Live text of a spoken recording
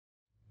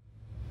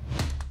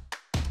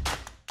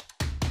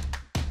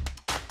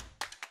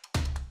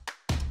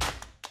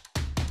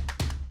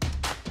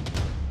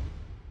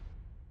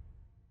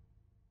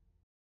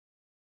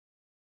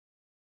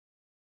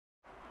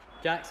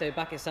Jack, so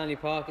back at Stanley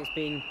Park, it's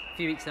been a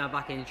few weeks now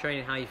back in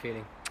training. How are you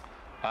feeling?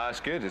 It's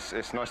good.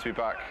 It's nice to be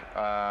back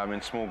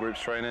in small groups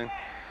training.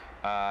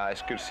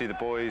 It's good to see the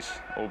boys,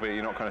 albeit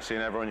you're not kind of seeing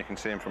everyone. You can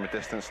see them from a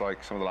distance,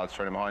 like some of the lads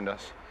training behind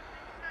us.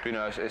 But you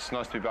know, it's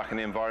nice to be back in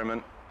the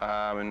environment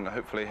and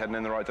hopefully heading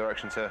in the right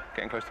direction to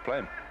getting close to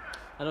playing.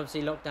 And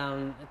obviously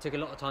lockdown took a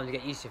lot of time to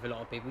get used to for a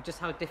lot of people. Just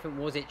how different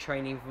was it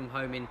training from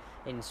home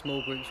in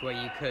small groups where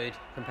you could,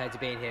 compared to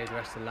being here with the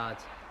rest of the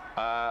lads?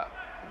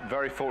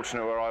 Very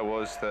fortunate where I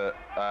was that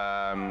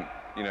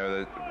you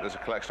know, there's a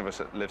collection of us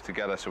that live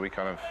together, so we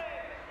kind of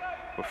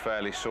were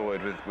fairly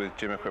sorted with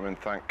gym equipment.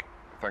 Thank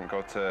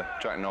God to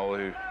Jack Yeandle,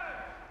 who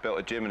built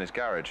a gym in his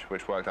garage,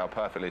 which worked out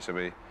perfectly. So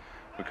we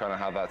kind of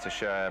had that to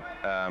share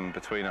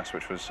between us,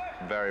 which was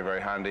very,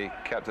 very handy.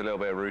 Kept a little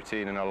bit of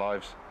routine in our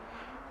lives,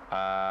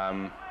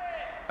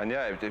 and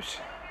yeah, it's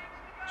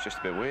just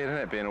a bit weird,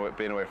 isn't it,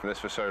 being away from this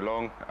for so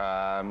long.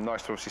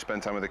 Nice to obviously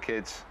spend time with the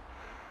kids.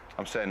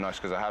 I'm saying nice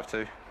because I have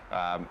to.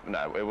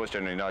 No, it was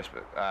generally nice,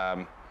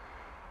 but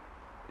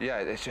yeah,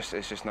 it's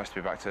just nice to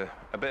be back to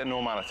a bit of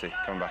normality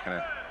coming back in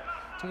here.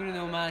 Talking of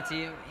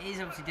normality, it is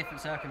obviously different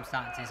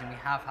circumstances, and we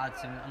have had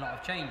a lot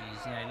of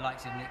changes. You know,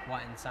 likes of Nick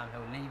White and Sam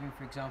Hill leaving,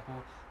 for example.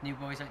 New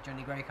boys like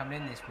Johnny Gray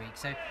coming in this week.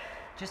 So,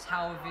 just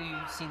how have you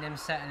seen them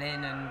settle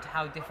in, and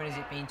how different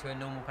has it been to a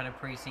normal kind of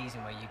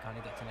pre-season where you kind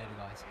of get to know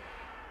the guys?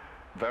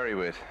 Very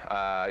weird.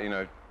 You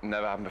know,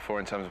 never happened before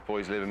in terms of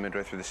boys leaving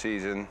midway through the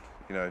season.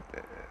 You know,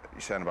 you're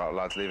saying about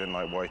lads leaving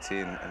like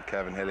Whitey and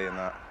Kevin Hilly and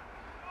that.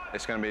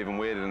 It's going to be even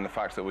weirder than the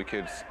fact that we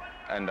could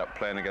end up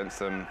playing against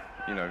them.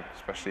 You know,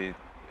 especially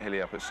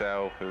Hilly up at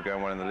Sale, who are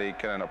going well in the league,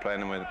 can end up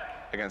playing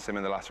against them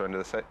in the latter end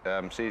of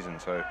the season.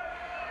 So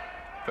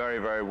very,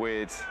 very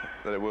weird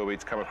that it will be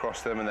to come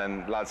across them, and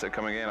then lads that are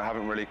coming in. I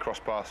haven't really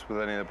crossed paths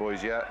with any of the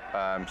boys yet.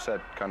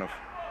 Said kind of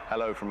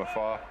hello from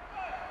afar,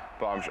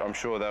 but I'm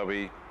sure they'll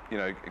be, you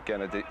know,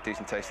 getting a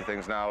decent taste of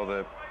things now.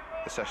 The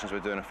sessions we're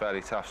doing are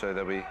fairly tough, so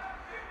they'll be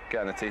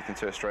getting the teeth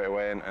into it straight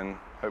away and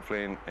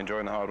hopefully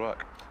enjoying the hard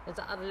work. Does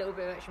that add a little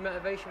bit of extra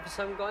motivation for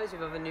some guys,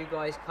 with other new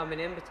guys coming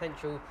in,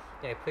 potential,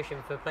 you know,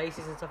 pushing for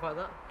places and stuff like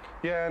that?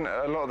 Yeah, and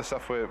a lot of the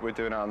stuff we're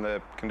doing out on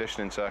the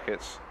conditioning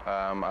circuits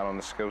and on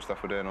the skill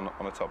stuff we're doing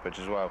on the top pitch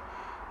as well.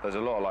 There's a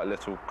lot of like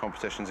little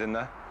competitions in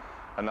there,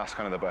 and that's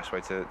kind of the best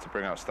way to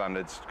bring out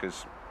standards,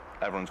 because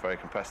everyone's very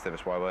competitive.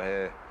 It's why we're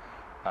here.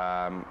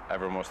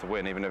 Everyone wants to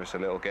win, even if it's a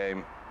little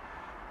game.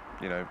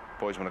 You know,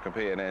 boys want to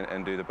compete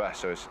and do the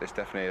best, so it's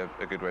definitely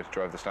a good way to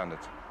drive the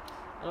standards.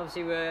 And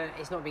obviously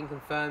it's not been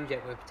confirmed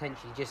yet, we're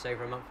potentially just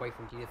over a month away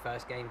from the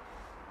first game.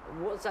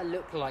 What does that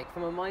look like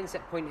from a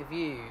mindset point of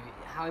view?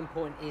 How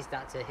important is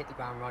that to hit the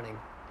ground running?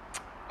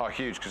 Oh,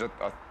 huge, because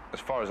as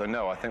far as I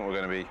know, I think we're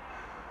going to be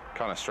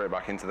kind of straight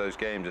back into those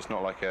games. It's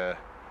not like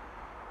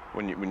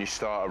when you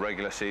start a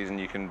regular season,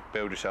 you can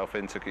build yourself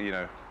into, you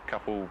know, a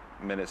couple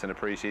minutes in a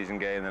pre-season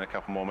game, then a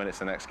couple more minutes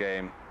the next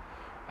game.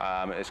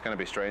 It's going to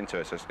be straight into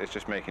it. So it's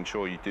just making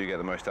sure you do get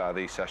the most out of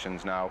these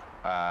sessions now.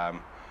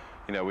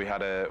 You know, we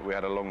had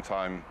a long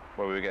time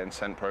where we were getting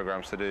sent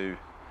programs to do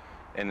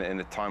in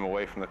the time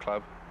away from the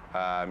club.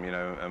 You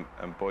know,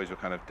 and boys were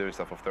kind of doing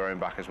stuff off their own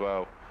back as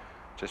well,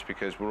 just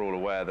because we're all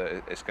aware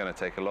that it's going to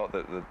take a lot.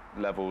 That the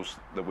levels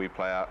that we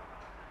play at,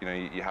 you know,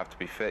 you have to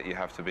be fit, you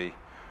have to be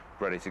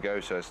ready to go.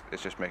 So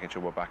it's just making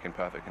sure we're back in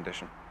perfect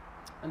condition.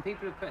 And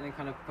people are putting in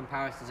kind of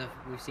comparisons of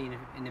we've seen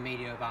in the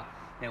media about,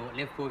 you know, what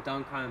Liverpool have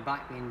done coming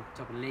back, being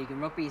top of the league,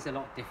 and rugby is a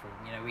lot different.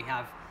 You know, we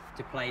have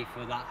to play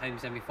for that home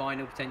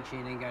semi-final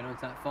potentially, and then going on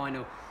to that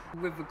final.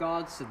 With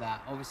regards to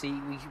that, obviously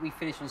we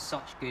finished on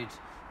such good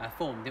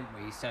form, didn't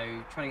we? So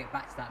trying to get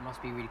back to that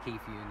must be really key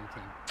for you and the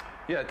team.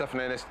 Yeah,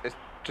 definitely. And it's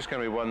just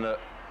going to be one that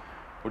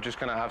we're just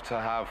going to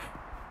have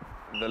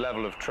the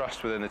level of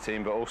trust within the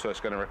team, but also it's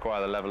going to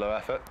require the level of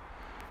effort.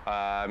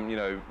 You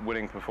know,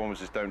 winning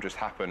performances don't just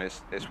happen.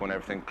 It's when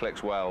everything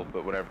clicks well,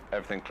 but when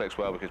everything clicks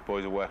well because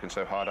boys are working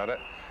so hard at it.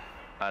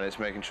 And it's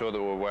making sure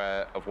that we're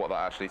aware of what that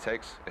actually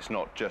takes. It's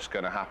not just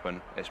going to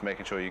happen. It's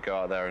making sure you go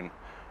out there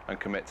and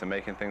commit to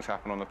making things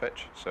happen on the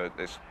pitch. So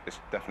it's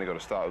definitely got to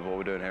start with what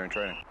we're doing here in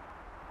training.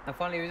 And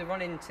finally, with the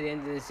run into the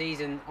end of the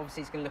season,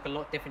 obviously it's going to look a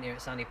lot different here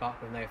at Stanley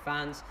Park with no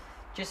fans.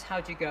 Just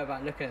how do you go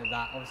about looking at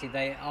that? Obviously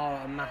they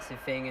are a massive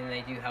thing, and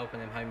they do help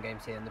in them home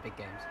games here and the big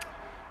games.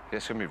 Yeah,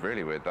 it's going to be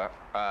really weird,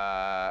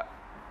 that.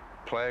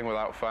 Playing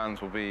without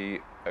fans will be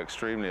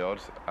extremely odd,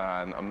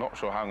 and I'm not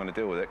sure how I'm going to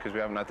deal with it, because we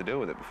haven't had to deal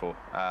with it before.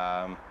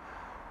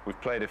 We've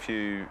played a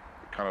few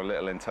kind of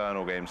little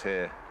internal games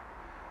here,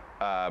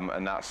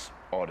 and that's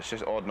odd. It's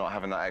just odd not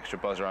having that extra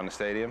buzz around the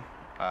stadium.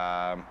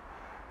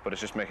 But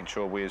it's just making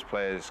sure we as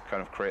players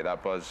kind of create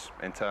that buzz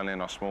internally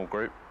in our small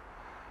group.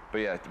 But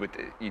yeah,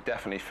 you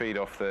definitely feed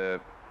off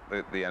the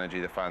energy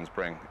the fans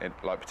bring.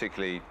 Like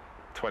particularly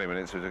 20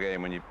 minutes of the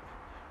game when you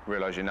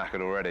realise you're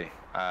knackered already.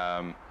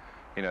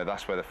 You know,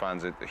 that's where the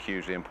fans are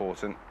hugely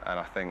important, and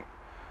I think,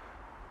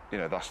 you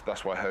know,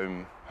 that's why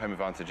home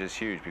advantage is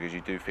huge, because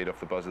you do feed off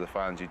the buzz of the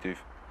fans. You do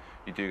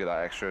get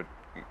that extra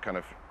kind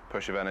of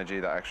push of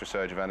energy, that extra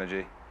surge of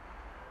energy.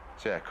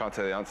 So yeah, can't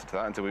tell the answer to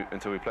that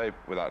until we play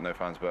without no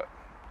fans, but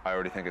I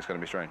already think it's going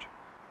to be strange.